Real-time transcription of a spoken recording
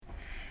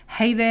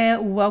Hey there,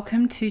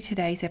 welcome to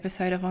today's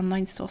episode of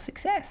Online Store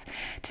Success.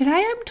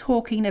 Today I'm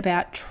talking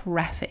about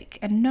traffic.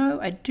 And no,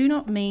 I do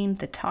not mean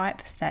the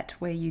type that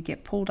where you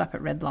get pulled up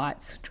at red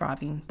lights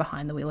driving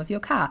behind the wheel of your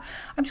car.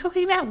 I'm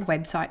talking about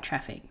website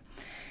traffic.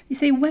 You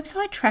see,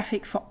 website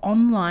traffic for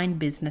online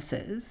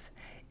businesses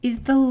is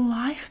the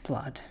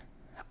lifeblood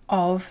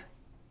of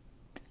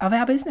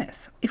our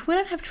business. If we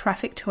don't have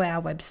traffic to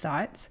our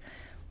websites,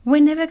 we're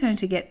never going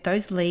to get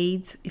those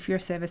leads if you're a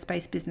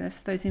service-based business,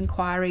 those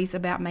inquiries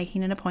about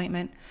making an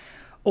appointment,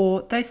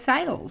 or those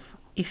sales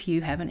if you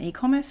have an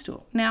e-commerce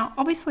store. Now,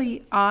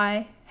 obviously,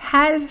 I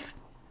have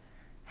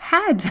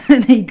had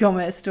an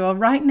e-commerce store.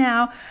 Right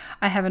now,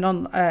 I have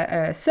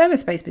a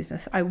service-based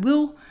business. I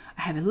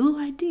have a little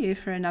idea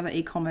for another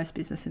e-commerce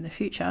business in the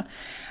future.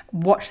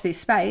 Watch this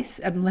space.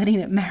 I'm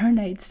letting it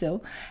marinate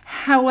still.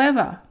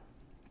 However,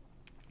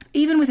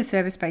 even with a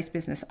service-based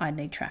business, I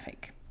need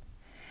traffic.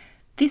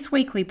 This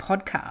weekly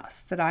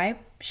podcast that I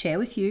share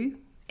with you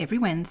every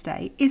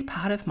Wednesday is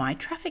part of my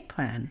traffic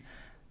plan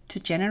to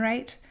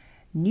generate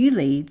new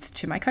leads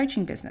to my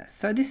coaching business.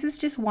 So this is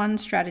just one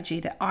strategy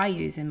that I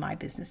use in my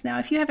business. Now,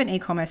 if you have an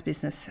e-commerce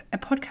business, a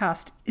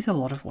podcast is a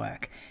lot of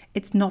work.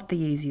 It's not the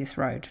easiest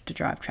road to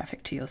drive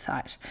traffic to your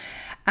site.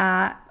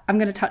 I'm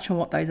going to touch on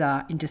what those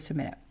are in just a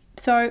minute.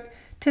 So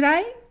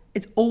today,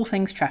 it's all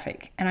things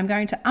traffic, and I'm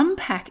going to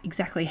unpack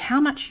exactly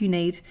how much you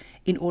need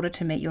in order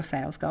to meet your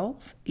sales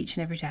goals each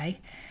and every day,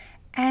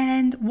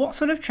 and what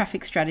sort of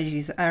traffic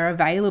strategies are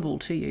available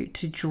to you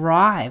to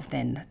drive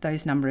then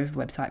those number of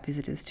website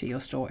visitors to your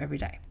store every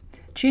day.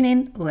 Tune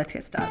in, let's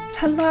get started.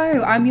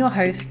 Hello, I'm your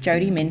host,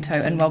 Jody Minto,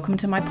 and welcome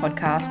to my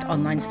podcast,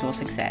 Online Store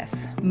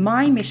Success.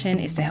 My mission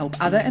is to help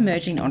other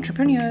emerging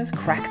entrepreneurs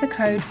crack the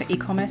code for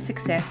e-commerce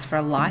success for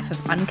a life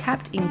of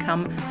uncapped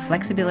income,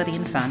 flexibility,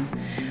 and fun.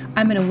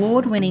 I'm an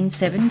award-winning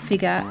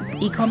 7-figure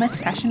e-commerce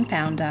fashion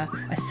founder,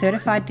 a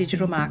certified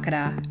digital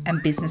marketer,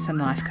 and business and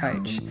life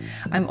coach.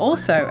 I'm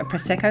also a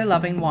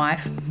Prosecco-loving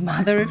wife,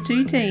 mother of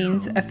 2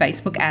 teens, a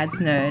Facebook ads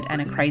nerd,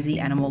 and a crazy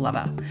animal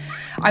lover.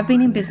 I've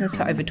been in business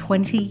for over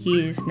 20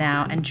 years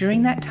now, and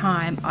during that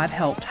time, I've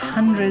helped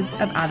hundreds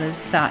of others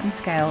start and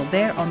scale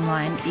their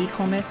online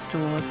e-commerce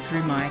stores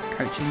through my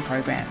coaching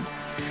programs.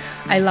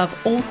 I love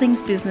all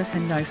things business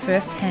and know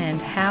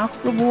firsthand how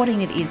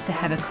rewarding it is to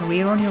have a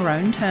career on your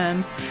own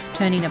terms,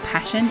 turning a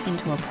passion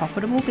into a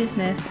profitable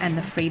business and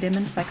the freedom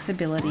and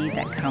flexibility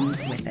that comes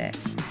with it.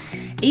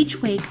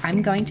 Each week,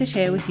 I'm going to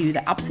share with you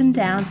the ups and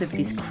downs of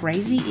this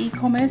crazy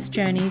e-commerce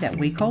journey that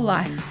we call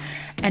life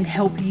and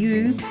help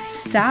you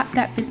start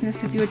that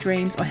business of your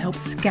dreams or help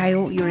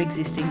scale your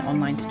existing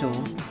online store.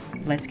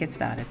 Let's get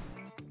started.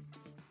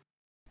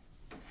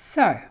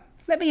 So,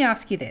 let me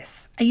ask you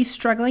this. Are you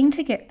struggling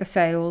to get the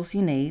sales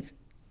you need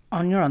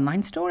on your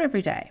online store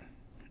every day?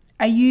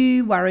 Are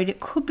you worried it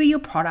could be your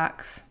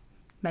products?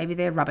 Maybe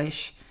they're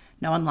rubbish.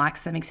 No one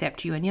likes them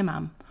except you and your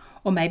mum.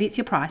 Or maybe it's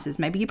your prices.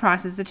 Maybe your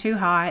prices are too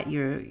high.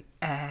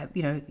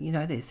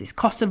 There's this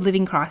cost of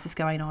living crisis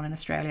going on in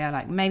Australia.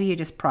 Like maybe you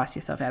just price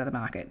yourself out of the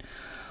market.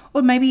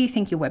 Or maybe you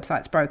think your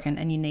website's broken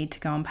and you need to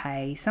go and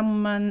pay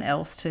someone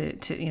else to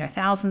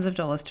thousands of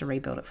dollars to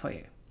rebuild it for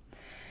you.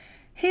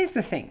 Here's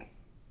the thing.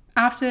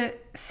 After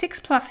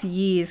 6+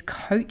 years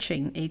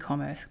coaching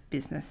e-commerce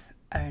business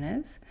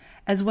owners,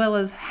 as well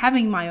as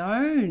having my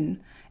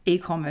own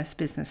e-commerce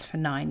business for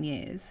 9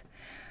 years,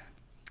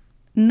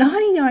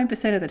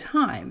 99% of the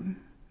time,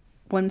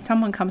 when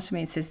someone comes to me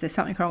and says there's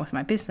something wrong with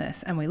my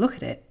business and we look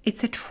at it,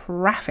 it's a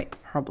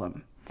traffic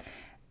problem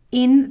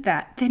in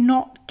that they're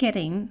not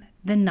getting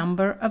the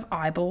number of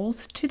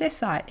eyeballs to their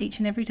site each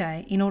and every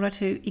day in order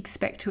to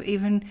expect to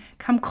even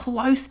come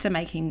close to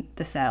making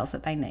the sales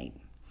that they need.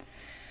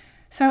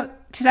 So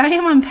today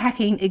I'm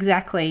unpacking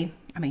exactly,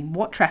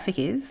 what traffic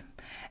is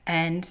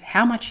and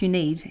how much you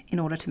need in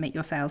order to meet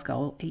your sales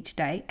goal each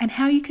day and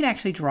how you can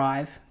actually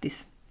drive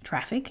this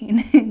traffic, in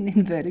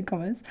inverted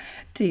commas,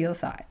 to your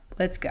site.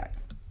 Let's go.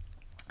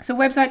 So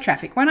website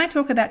traffic. When I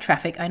talk about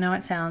traffic, I know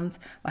it sounds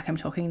like I'm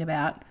talking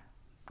about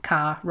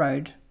car,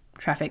 road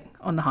traffic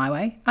on the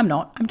highway. I'm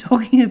not. I'm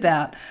talking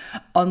about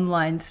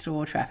online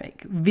store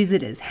traffic.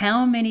 Visitors.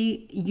 How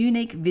many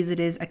unique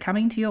visitors are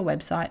coming to your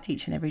website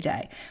each and every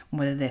day?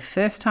 Whether they're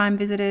first-time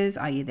visitors,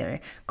 are they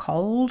a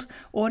cold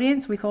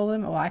audience, we call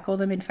them, or I call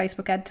them in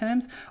Facebook ad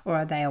terms, or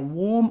are they a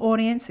warm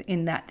audience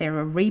in that they're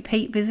a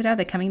repeat visitor,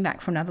 they're coming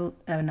back for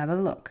another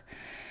look?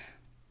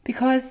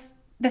 Because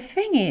the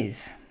thing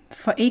is,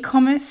 for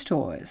e-commerce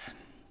stores,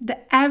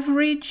 the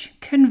average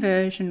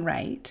conversion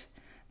rate,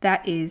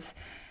 that is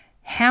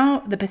how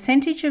the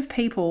percentage of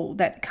people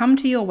that come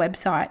to your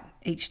website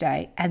each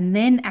day and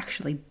then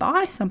actually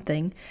buy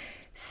something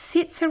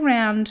sits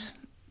around,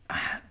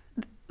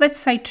 let's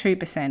say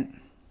 2%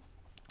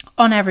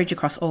 on average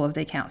across all of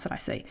the accounts that I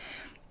see.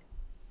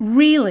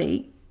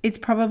 Really, it's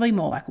probably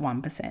more like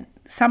 1%.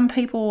 Some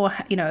people,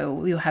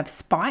 you'll have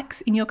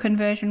spikes in your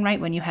conversion rate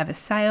when you have a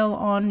sale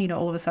on,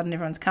 all of a sudden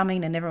everyone's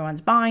coming and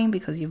everyone's buying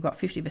because you've got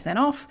 50%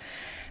 off.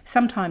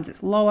 Sometimes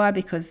it's lower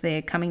because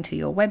they're coming to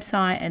your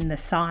website and the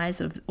size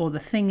of, or the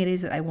thing it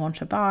is that they want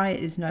to buy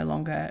is no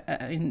longer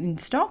in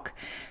stock.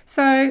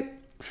 So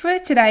for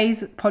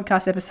today's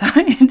podcast episode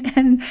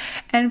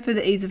and for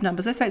the ease of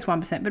numbers, let's say it's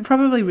 1%, but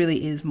probably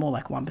really is more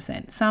like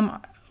 1%.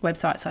 Some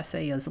websites I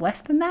see is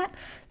less than that.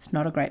 It's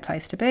not a great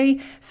place to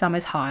be. Some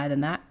is higher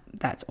than that.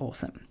 That's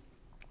awesome.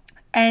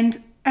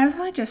 And as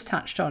I just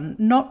touched on,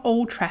 not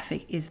all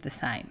traffic is the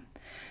same.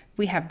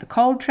 We have the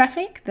cold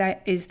traffic,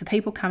 that is the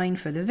people coming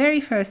for the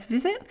very first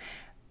visit,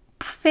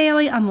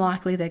 fairly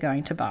unlikely they're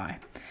going to buy.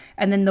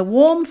 And then the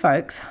warm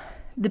folks,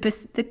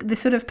 the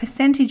sort of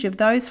percentage of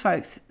those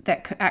folks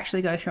that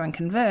actually go through and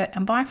convert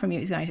and buy from you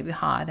is going to be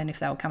higher than if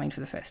they were coming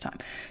for the first time.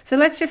 So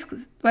let's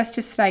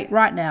just state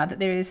right now that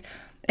there is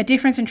a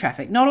difference in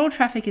traffic. Not all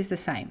traffic is the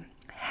same.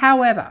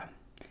 However,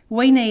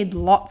 we need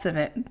lots of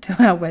it to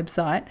our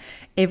website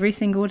every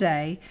single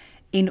day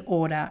in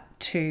order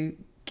to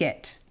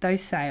get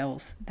those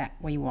sales that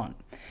we want.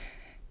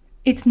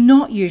 It's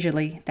not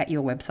usually that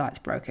your website's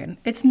broken.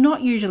 It's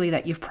not usually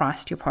that you've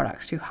priced your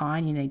products too high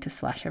and you need to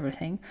slash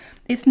everything.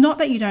 It's not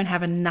that you don't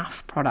have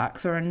enough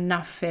products or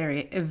enough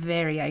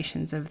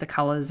variations of the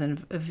colors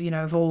and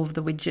of all of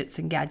the widgets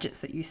and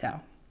gadgets that you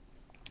sell.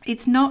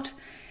 It's not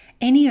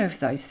any of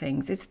those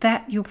things. It's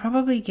that you're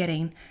probably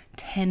getting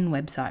 10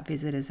 website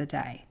visitors a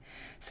day.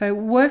 So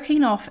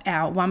working off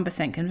our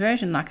 1%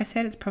 conversion, like I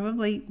said, it's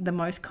probably the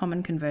most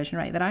common conversion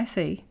rate that I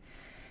see.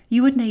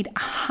 You would need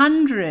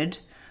 100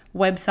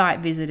 website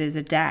visitors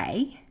a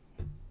day,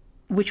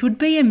 which would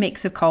be a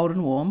mix of cold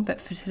and warm,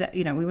 but for today,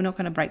 we were not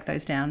going to break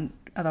those down,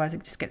 otherwise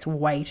it just gets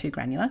way too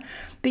granular.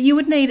 But you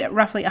would need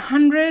roughly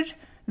 100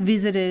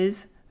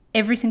 visitors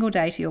every single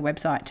day to your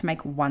website to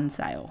make one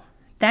sale.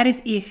 That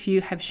is if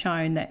you have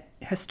shown that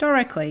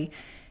historically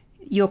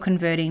you're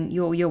converting,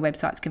 your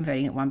website's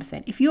converting at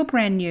 1%. If you're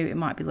brand new, it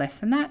might be less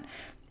than that.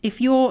 If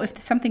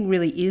something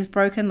really is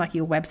broken, like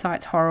your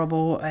website's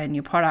horrible and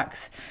your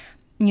products,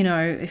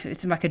 if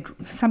it's like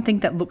something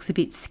that looks a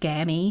bit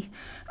scammy,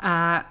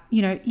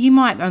 you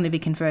might only be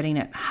converting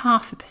at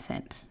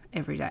 0.5%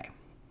 every day.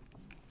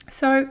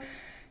 So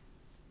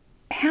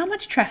how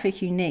much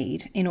traffic you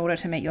need in order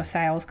to meet your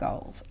sales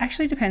goals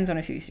actually depends on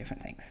a few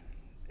different things.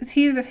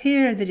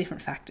 Here are the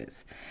different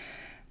factors.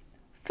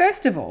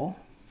 First of all,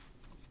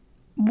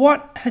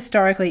 what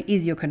historically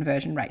is your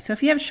conversion rate? So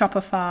if you have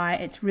Shopify,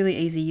 it's really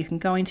easy. You can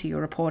go into your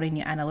reporting,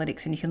 your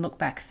analytics, and you can look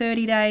back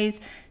 30 days,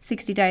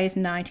 60 days,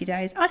 90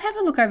 days. I'd have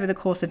a look over the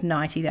course of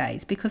 90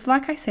 days because,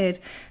 like I said,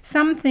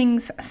 some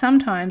things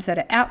sometimes that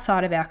are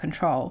outside of our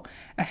control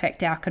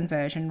affect our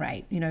conversion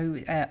rate.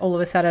 All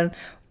of a sudden,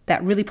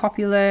 that really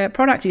popular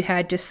product you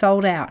had just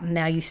sold out, and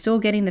now you're still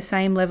getting the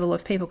same level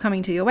of people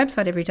coming to your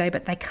website every day,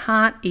 but they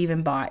can't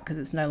even buy it because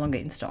it's no longer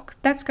in stock.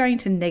 That's going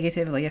to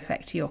negatively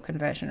affect your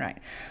conversion rate.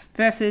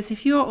 Versus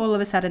if you're all of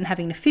a sudden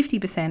having a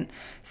 50%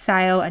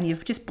 sale and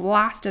you've just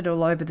blasted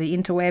all over the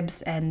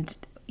interwebs and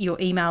your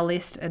email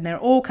list and they're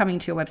all coming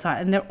to your website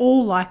and they're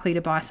all likely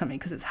to buy something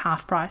because it's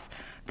half price,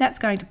 that's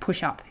going to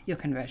push up your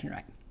conversion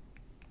rate.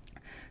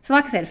 So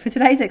like I said, for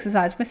today's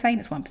exercise, we're saying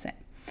it's 1%.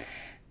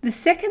 The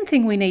second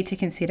thing we need to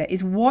consider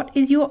is what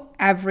is your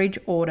average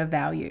order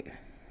value?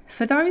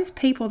 For those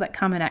people that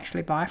come and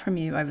actually buy from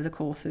you over the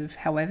course of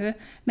however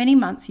many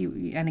months,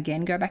 and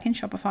again, go back in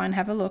Shopify and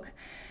have a look,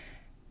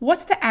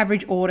 what's the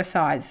average order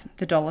size,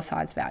 the dollar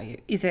size value?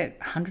 Is it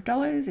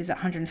 $100? Is it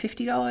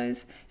 $150?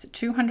 Is it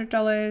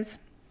 $200?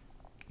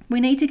 We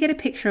need to get a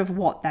picture of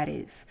what that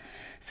is.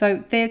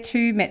 So there are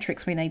two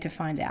metrics we need to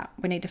find out.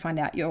 We need to find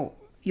out your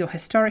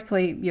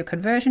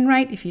conversion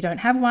rate. If you don't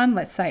have one,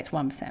 let's say it's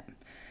 1%.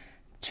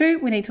 2,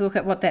 we need to look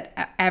at what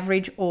that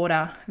average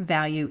order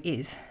value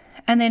is.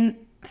 And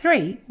then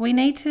 3, we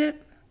need to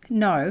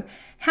know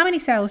how many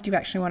sales do you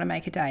actually want to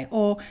make a day?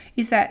 Or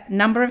is that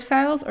number of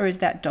sales or is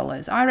that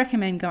dollars? I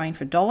recommend going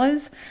for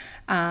dollars,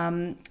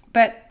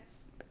 but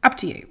up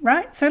to you,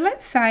 right? So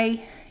let's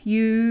say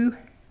you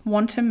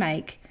want to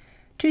make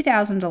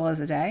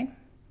 $2,000 a day.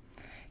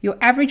 Your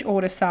average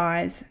order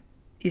size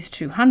is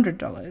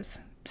 $200.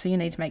 So you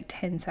need to make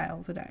 10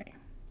 sales a day.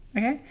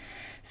 Okay?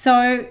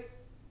 So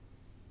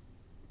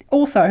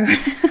also,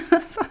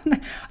 I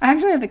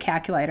actually have a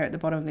calculator at the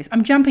bottom of this.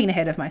 I'm jumping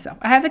ahead of myself.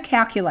 I have a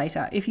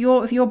calculator. If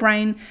your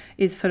brain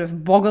is sort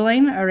of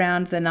boggling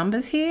around the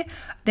numbers here,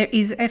 there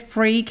is a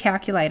free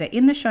calculator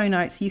in the show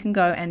notes. You can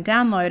go and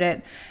download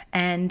it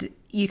and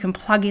you can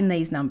plug in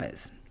these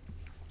numbers.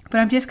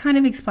 But I'm just kind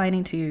of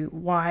explaining to you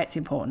why it's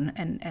important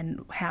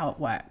and how it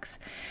works.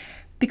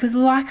 Because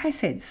like I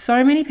said,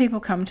 so many people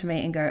come to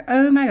me and go,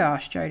 oh my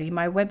gosh, Jody,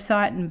 my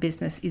website and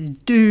business is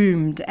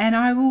doomed and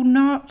I will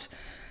not...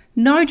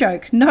 No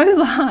joke, no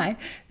lie.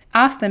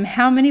 Ask them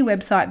how many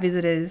website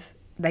visitors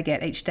they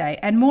get each day.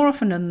 And more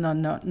often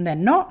than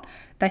not,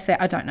 they say,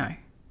 I don't know.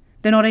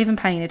 They're not even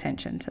paying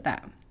attention to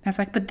that. I was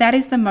like, but that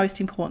is the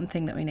most important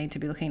thing that we need to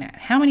be looking at.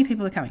 How many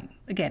people are coming?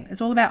 Again, it's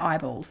all about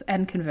eyeballs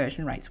and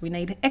conversion rates. We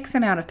need X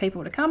amount of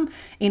people to come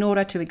in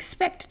order to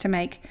expect to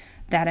make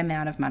that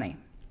amount of money.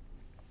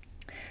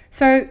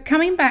 So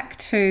coming back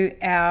to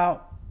our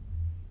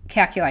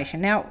calculation.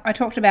 Now, I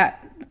talked about,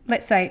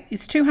 let's say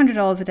it's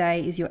 $200 a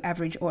day is your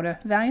average order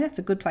value. That's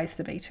a good place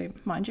to be too,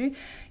 mind you.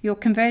 You're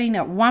converting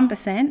at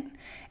 1%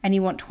 and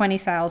you want 20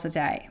 sales a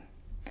day.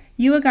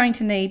 You are going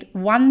to need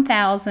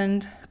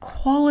 1,000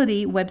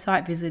 quality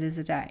website visitors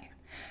a day,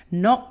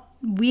 not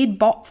weird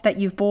bots that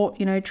you've bought,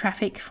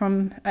 traffic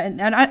from.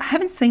 And I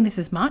haven't seen this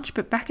as much,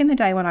 but back in the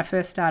day when I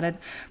first started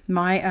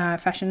my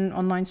fashion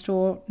online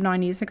store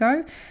 9 years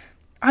ago,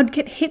 I'd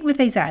get hit with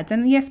these ads.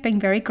 And yes, being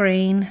very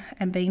green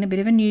and being a bit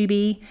of a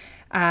newbie,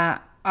 I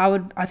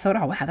thought,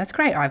 oh, wow, that's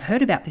great. I've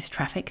heard about this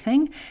traffic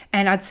thing.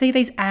 And I'd see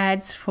these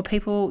ads for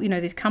people,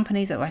 these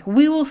companies that are like,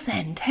 we will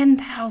send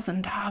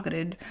 10,000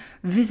 targeted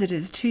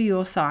visitors to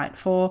your site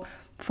for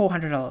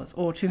 $400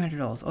 or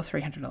 $200 or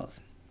 $300.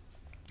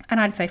 And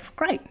I'd say,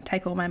 great,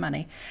 take all my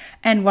money.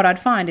 And what I'd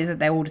find is that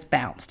they all just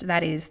bounced.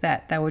 That is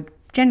that they would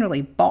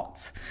generally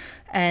bots,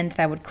 and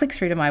they would click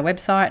through to my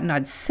website and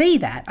I'd see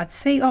that. I'd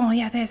see, oh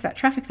yeah, there's that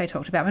traffic they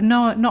talked about. But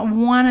no, not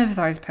one of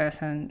those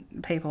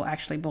people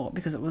actually bought,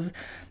 because it was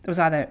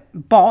either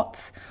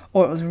bots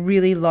or it was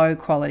really low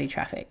quality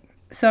traffic.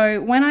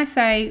 So when I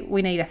say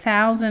we need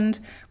 1,000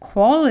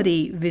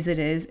 quality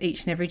visitors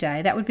each and every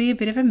day, that would be a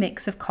bit of a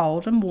mix of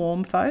cold and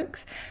warm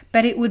folks,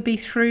 but it would be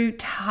through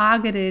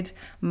targeted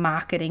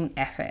marketing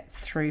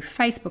efforts, through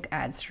Facebook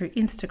ads, through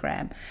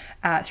Instagram,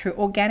 through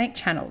organic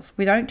channels.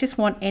 We don't just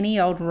want any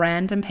old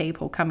random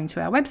people coming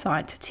to our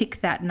website to tick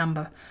that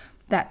number,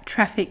 that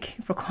traffic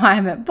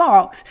requirement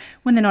box,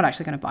 when they're not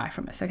actually going to buy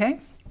from us, okay?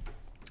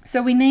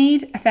 So we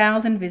need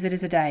 1,000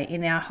 visitors a day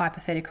in our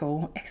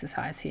hypothetical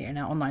exercise here in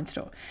our online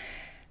store.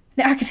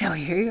 Now, I can tell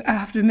you,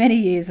 after many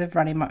years of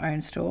running my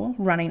own store,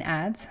 running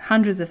ads,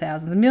 hundreds of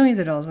thousands and millions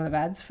of dollars worth of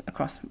ads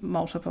across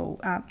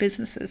multiple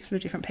businesses for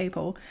different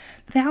people,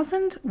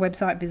 1,000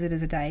 website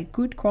visitors a day,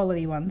 good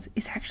quality ones,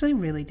 is actually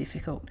really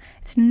difficult.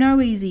 It's no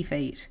easy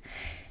feat.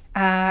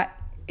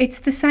 It's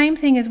the same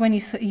thing as when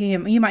you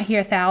might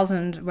hear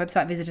 1,000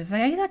 website visitors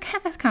say, oh, that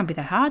can't be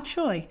that hard,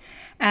 surely.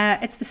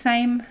 It's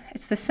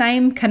the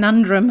same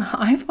conundrum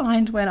I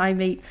find when I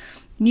meet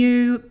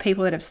new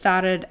people that have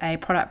started a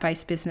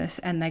product-based business,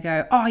 and they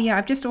go, oh yeah,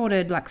 I've just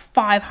ordered like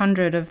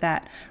 500 of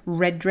that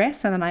red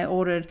dress, and then I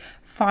ordered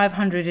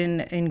 500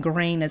 in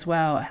green as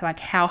well.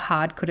 Like, how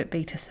hard could it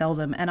be to sell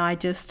them? And I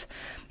just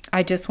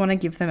want to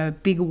give them a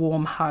big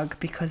warm hug,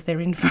 because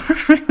they're in for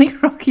a really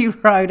rocky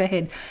road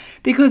ahead.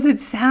 Because it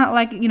sounds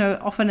like,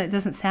 often it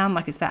doesn't sound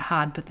like it's that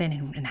hard, but then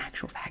in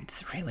actual fact,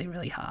 it's really,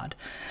 really hard.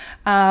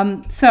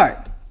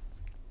 So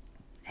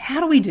how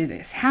do we do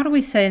this? How do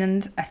we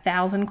send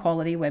 1,000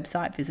 quality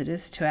website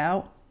visitors to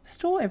our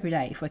store every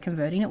day? If we're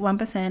converting at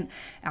 1%,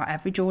 our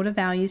average order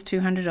value is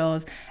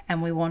 $200,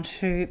 and we want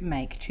to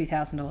make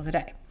 $2,000 a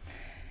day.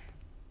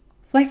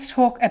 Let's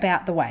talk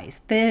about the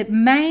ways. The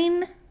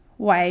main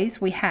ways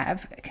we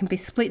have can be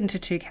split into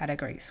two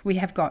categories. We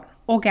have got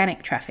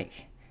organic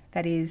traffic,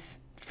 that is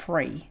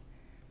free,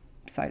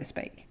 so to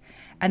speak.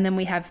 And then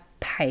we have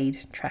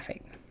paid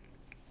traffic.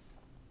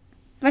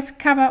 Let's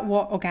cover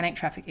what organic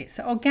traffic is.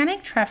 So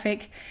organic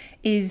traffic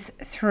is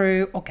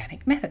through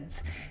organic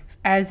methods,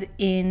 as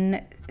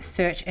in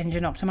search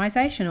engine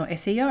optimization, or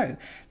SEO.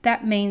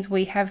 That means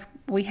we have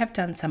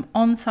done some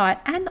on-site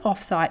and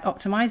off-site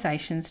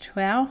optimizations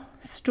to our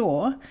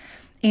store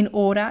in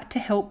order to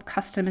help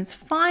customers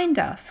find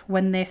us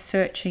when they're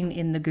searching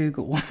in the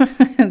Google.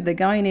 They're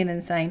going in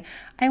and saying,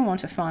 I want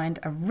to find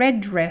a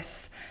red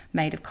dress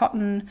made of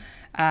cotton,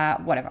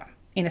 whatever,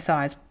 in a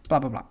size, blah,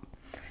 blah, blah.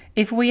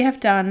 If we have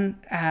done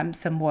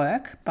some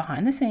work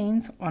behind the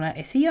scenes on our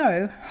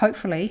SEO,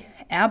 hopefully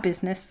our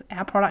business,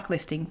 our product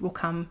listing will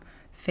come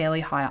fairly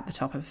high up the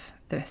top of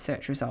the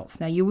search results.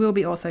 Now, you will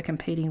be also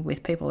competing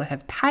with people that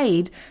have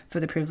paid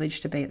for the privilege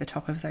to be at the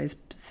top of those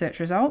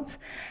search results.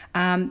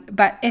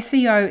 But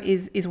SEO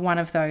is one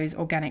of those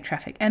organic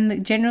traffic.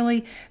 And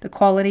generally, the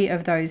quality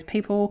of those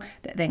people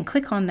that then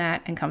click on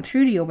that and come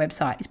through to your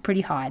website is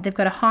pretty high. They've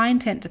got a high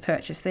intent to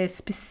purchase. They're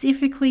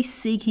specifically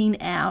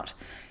seeking out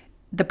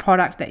the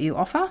product that you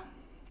offer.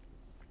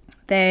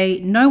 They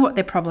know what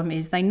their problem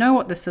is. They know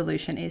what the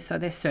solution is, so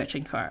they're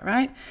searching for it,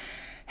 right?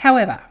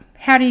 However,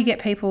 how do you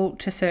get people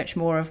to search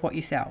more of what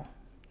you sell?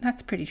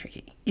 That's pretty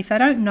tricky. If they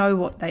don't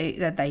know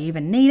that they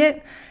even need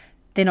it,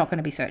 they're not going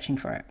to be searching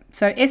for it.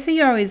 So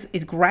SEO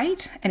is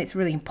great and it's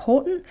really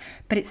important,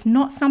 but it's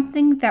not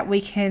something that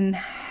we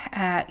can,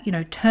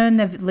 turn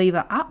the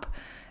lever up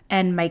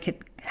and make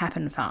it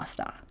happen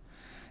faster.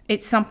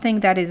 It's something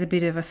that is a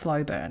bit of a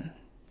slow burn.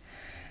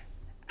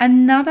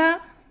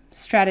 Another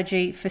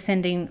strategy for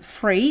sending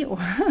free, or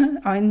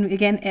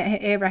again,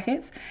 air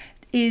brackets,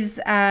 is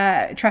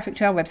traffic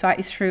to our website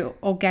is through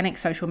organic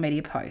social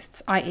media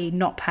posts, i.e.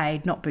 not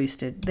paid, not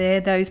boosted. They're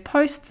those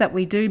posts that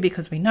we do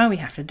because we know we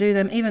have to do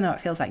them, even though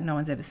it feels like no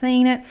one's ever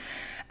seen it.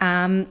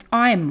 I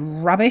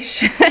am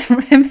rubbish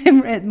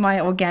at my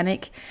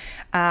organic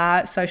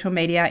social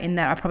media in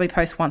that I probably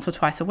post once or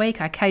twice a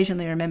week. I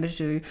occasionally remember to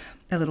do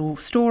a little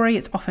story.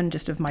 It's often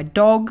just of my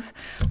dogs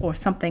or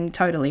something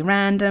totally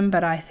random,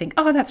 but I think,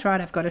 oh, that's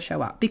right, I've got to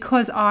show up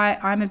because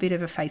I'm a bit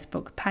of a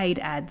Facebook paid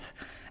ads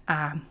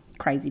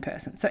crazy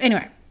person. So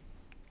anyway,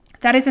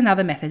 that is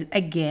another method.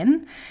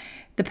 Again,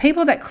 the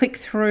people that click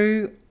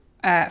through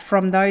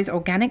from those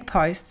organic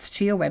posts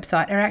to your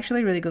website are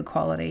actually really good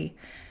quality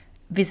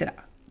visitor.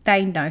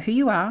 They know who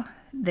you are.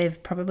 They're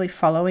probably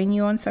following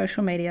you on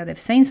social media. They've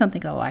seen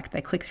something they like.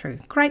 They click through.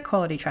 Great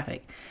quality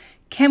traffic.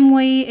 Can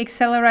we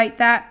accelerate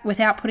that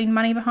without putting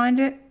money behind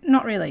it?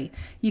 Not really.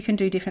 You can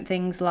do different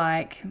things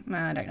like,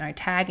 I don't know,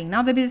 tagging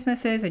other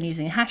businesses and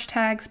using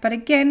hashtags. But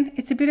again,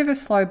 it's a bit of a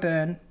slow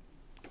burn.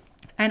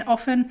 And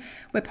often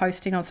we're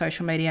posting on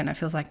social media and it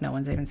feels like no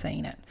one's even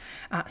seeing it.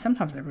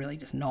 Sometimes they're really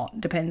just not.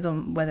 Depends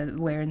on whether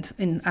we're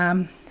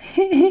in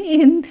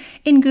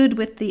good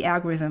with the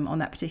algorithm on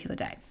that particular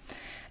day.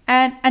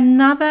 And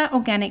another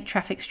organic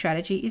traffic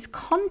strategy is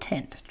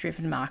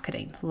content-driven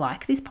marketing,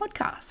 like this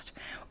podcast,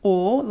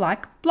 or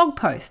like blog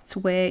posts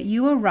where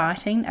you are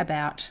writing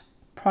about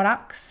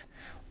products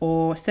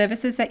or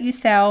services that you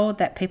sell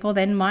that people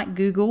then might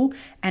Google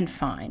and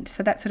find.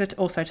 So that sort of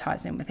also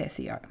ties in with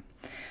SEO.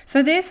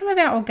 So there's some of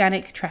our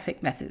organic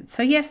traffic methods.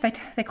 So yes,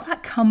 they're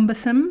quite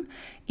cumbersome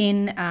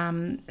in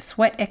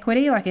sweat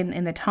equity, like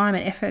in the time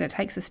and effort it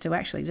takes us to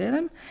actually do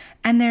them.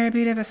 And they're a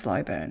bit of a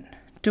slow burn.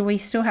 Do we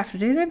still have to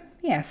do them?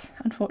 Yes,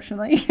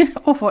 unfortunately,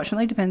 or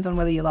fortunately, depends on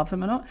whether you love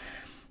them or not.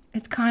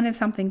 It's kind of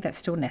something that's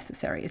still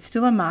necessary. It's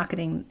still a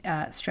marketing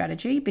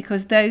strategy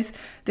because the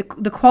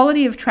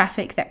quality of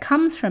traffic that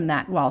comes from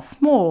that, while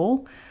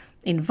small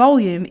in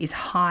volume, is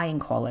high in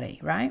quality,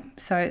 right?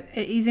 So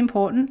it is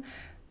important,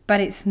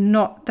 but it's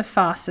not the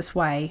fastest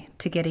way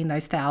to getting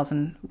those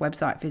 1,000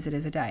 website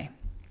visitors a day.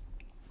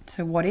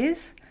 So what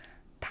is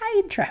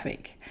paid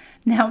traffic?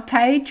 Now,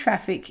 paid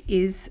traffic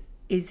is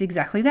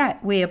exactly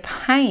that. We are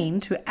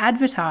paying to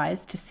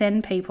advertise, to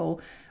send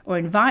people or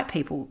invite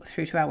people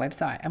through to our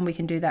website. And we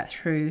can do that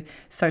through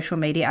social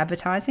media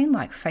advertising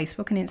like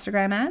Facebook and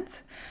Instagram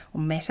ads or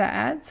Meta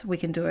ads. We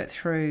can do it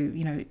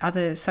through,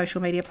 other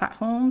social media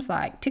platforms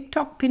like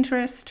TikTok,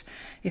 Pinterest.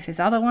 If there's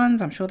other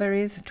ones, I'm sure there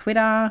is,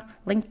 Twitter,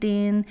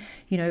 LinkedIn,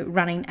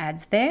 running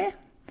ads there.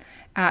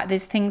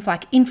 There's things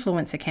like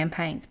influencer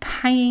campaigns,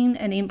 paying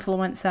an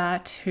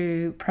influencer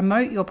to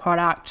promote your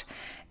product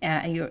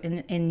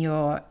in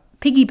your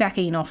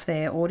piggybacking off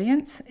their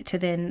audience to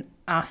then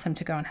ask them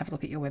to go and have a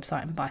look at your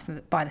website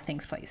and buy the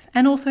things, please.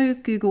 And also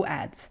Google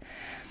ads.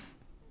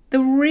 The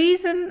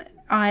reason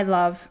I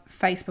love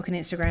Facebook and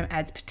Instagram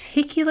ads,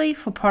 particularly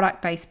for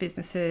product-based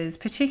businesses,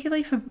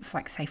 particularly for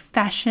like, say,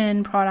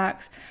 fashion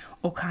products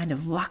or kind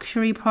of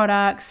luxury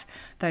products,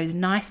 those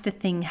nice to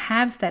thing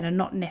haves that are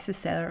not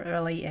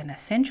necessarily an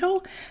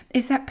essential,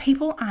 is that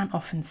people aren't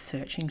often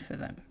searching for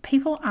them.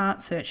 People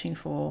aren't searching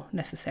for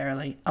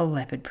necessarily a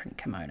leopard print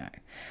kimono.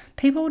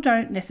 People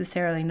don't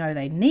necessarily know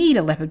they need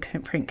a leopard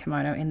print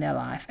kimono in their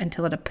life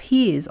until it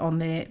appears on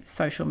their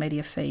social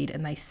media feed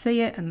and they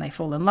see it and they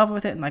fall in love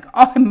with it and like,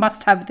 oh, I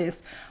must have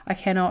this. I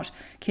cannot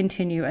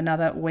continue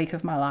another week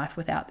of my life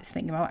without this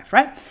thing in my life,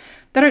 right?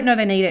 They don't know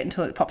they need it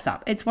until it pops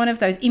up. It's one of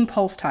those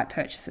impulse type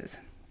purchases.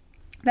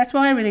 That's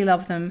why I really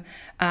love them.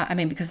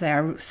 Because they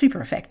are super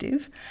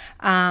effective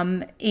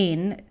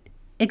in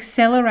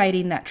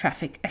accelerating that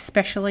traffic,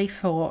 especially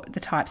for the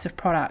types of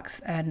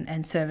products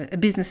and service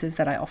businesses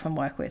that I often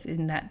work with,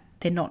 in that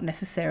they're not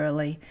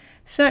necessarily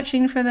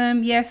searching for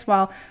them. Yes,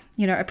 while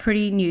a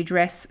pretty new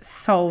dress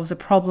solves a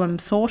problem,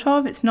 sort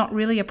of, it's not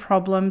really a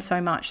problem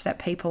so much that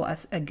people are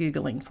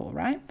Googling for,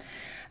 right?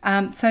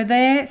 So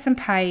there's some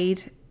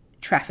paid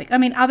traffic.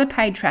 Other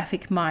paid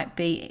traffic might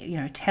be,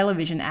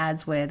 television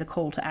ads where the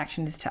call to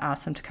action is to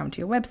ask them to come to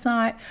your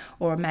website,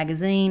 or a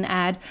magazine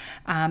ad.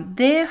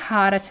 They're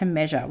harder to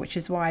measure, which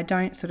is why I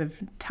don't sort of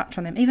touch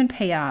on them. Even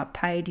PR,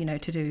 paid,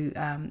 to do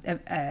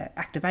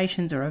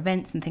activations or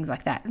events and things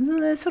like that.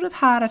 They're sort of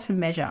harder to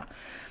measure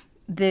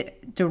the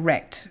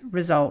direct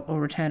result or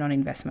return on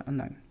investment on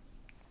them.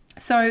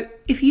 So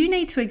if you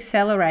need to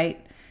accelerate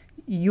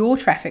your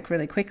traffic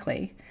really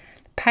quickly,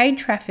 paid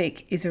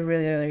traffic is a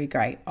really, really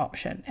great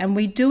option. And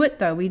we do it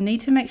though, we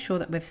need to make sure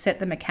that we've set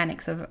the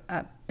mechanics of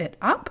it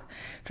up.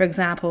 For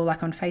example,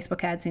 like on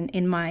Facebook ads,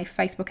 in my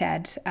Facebook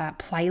ad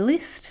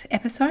playlist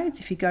episodes,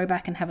 if you go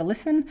back and have a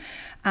listen,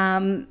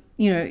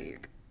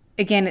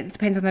 again, it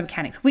depends on the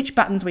mechanics, which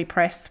buttons we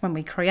press when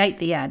we create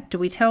the ad. Are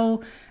we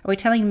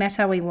telling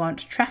Meta we want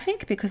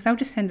traffic? Because they'll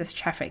just send us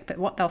traffic, but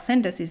what they'll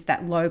send us is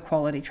that low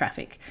quality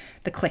traffic,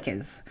 the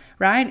clickers,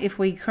 right? If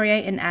we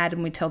create an ad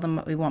and we tell them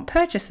what we want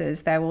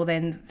purchases, they will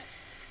then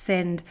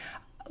send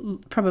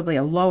probably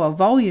a lower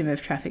volume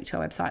of traffic to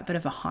our website, but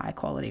of a higher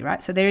quality,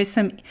 right? So there is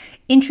some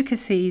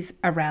intricacies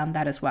around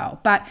that as well,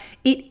 but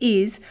it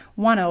is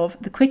one of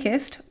the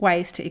quickest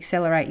ways to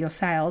accelerate your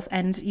sales.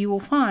 And you will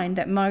find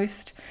that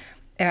most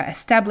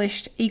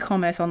established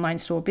e-commerce online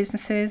store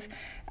businesses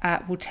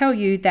will tell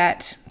you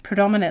that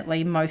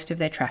predominantly most of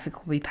their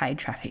traffic will be paid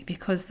traffic,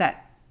 because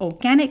that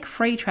organic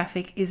free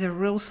traffic is a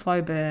real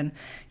slow burn.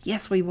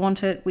 Yes, we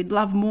want it. We'd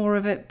love more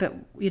of it, but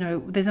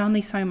there's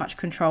only so much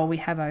control we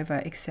have over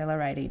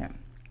accelerating it.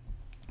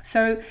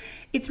 So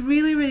it's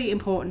really, really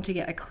important to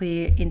get a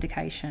clear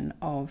indication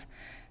of,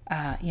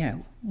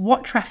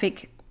 what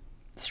traffic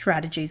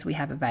strategies we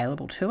have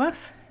available to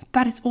us.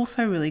 But it's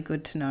also really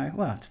good to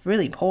know, it's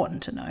really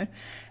important to know,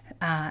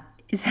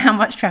 is how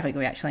much traffic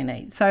we actually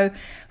need. So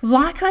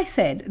like I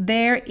said,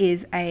 there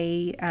is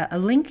a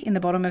link in the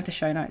bottom of the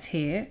show notes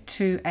here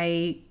to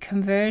a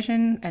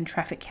conversion and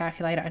traffic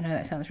calculator. I know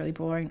that sounds really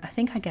boring. I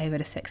think I gave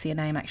it a sexier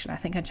name, actually. I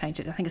think I changed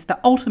it. I think it's the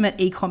ultimate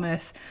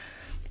e-commerce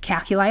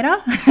calculator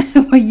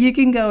where you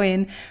can go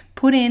in,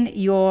 plug in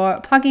your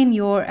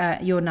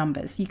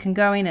numbers. You can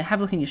go in and have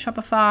a look in your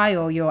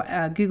Shopify or your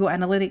Google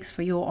Analytics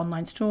for your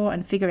online store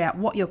and figure out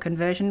what your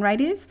conversion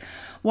rate is,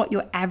 what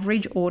your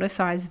average order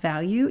size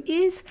value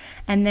is,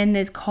 and then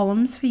there's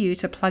columns for you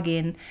to plug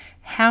in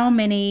how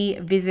many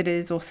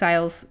visitors or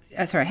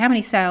how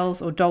many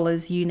sales or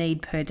dollars you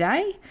need per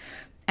day.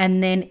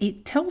 And then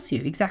it tells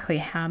you exactly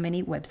how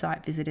many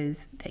website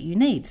visitors that you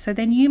need. So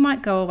then you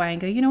might go away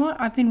and go, you know what,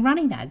 I've been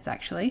running ads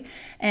actually,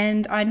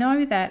 and I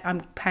know that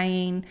I'm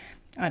paying,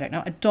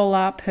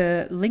 $1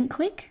 per link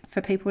click for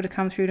people to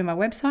come through to my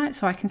website.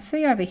 So I can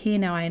see over here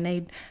now I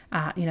need,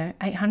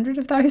 800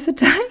 of those a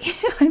day.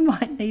 I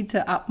might need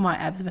to up my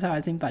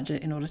advertising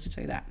budget in order to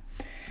do that.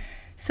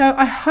 So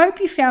I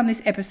hope you found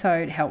this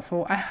episode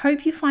helpful. I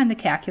hope you find the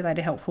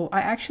calculator helpful.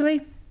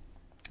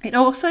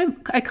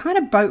 It kind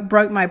of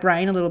broke my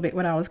brain a little bit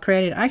when I was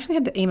creating it. I actually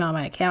had to email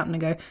my accountant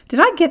and go, did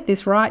I get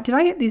this right? Did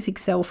I get this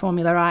Excel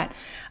formula right?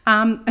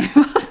 It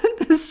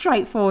wasn't as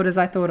straightforward as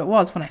I thought it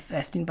was when I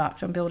first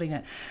embarked on building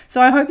it.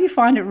 So I hope you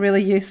find it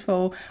really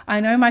useful.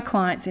 I know my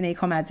clients in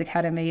Ecom Ads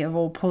Academy are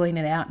all pulling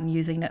it out and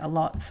using it a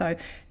lot. So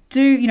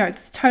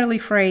it's totally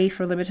free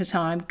for a limited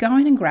time. Go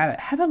in and grab it.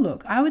 Have a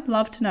look. I would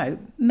love to know.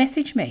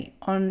 Message me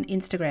on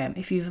Instagram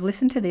if you've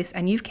listened to this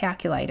and you've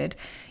calculated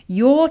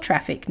your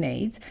traffic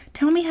needs.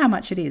 Tell me how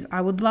much it is.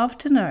 I would love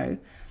to know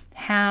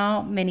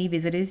how many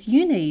visitors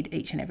you need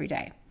each and every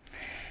day.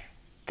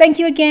 Thank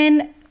you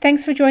again.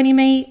 Thanks for joining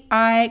me.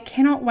 I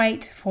cannot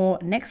wait for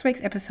next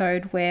week's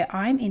episode where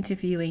I'm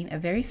interviewing a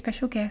very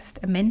special guest,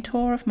 a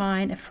mentor of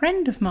mine, a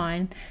friend of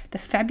mine, the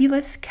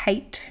fabulous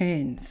Kate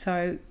Toon.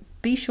 So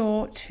be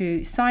sure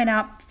to sign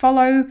up,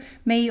 follow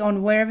me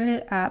on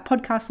wherever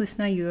podcast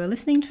listener you are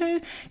listening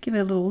to. Give it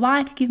a little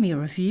like, give me a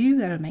review.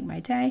 That'll make my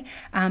day.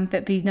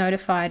 But be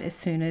notified as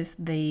soon as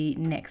the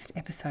next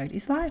episode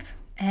is live.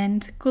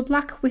 And good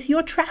luck with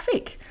your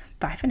traffic.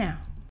 Bye for now.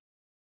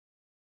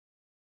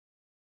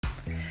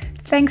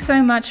 Thanks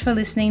so much for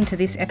listening to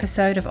this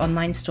episode of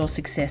Online Store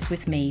Success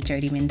with me,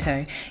 Jody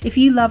Minto. If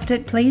you loved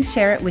it, please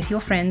share it with your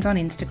friends on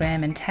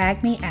Instagram and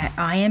tag me at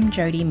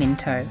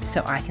 @IamJodyMinto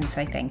so I can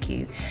say thank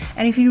you.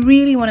 And if you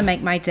really want to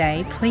make my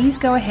day, please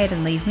go ahead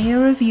and leave me a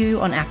review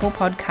on Apple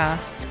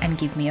Podcasts and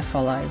give me a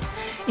follow.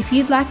 If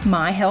you'd like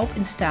my help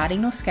in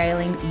starting or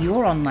scaling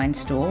your online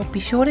store, be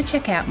sure to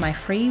check out my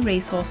free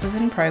resources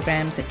and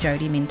programs at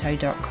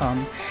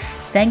jodyminto.com.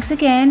 Thanks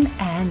again,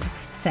 and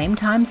same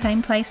time,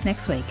 same place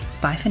next week.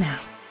 Bye for now.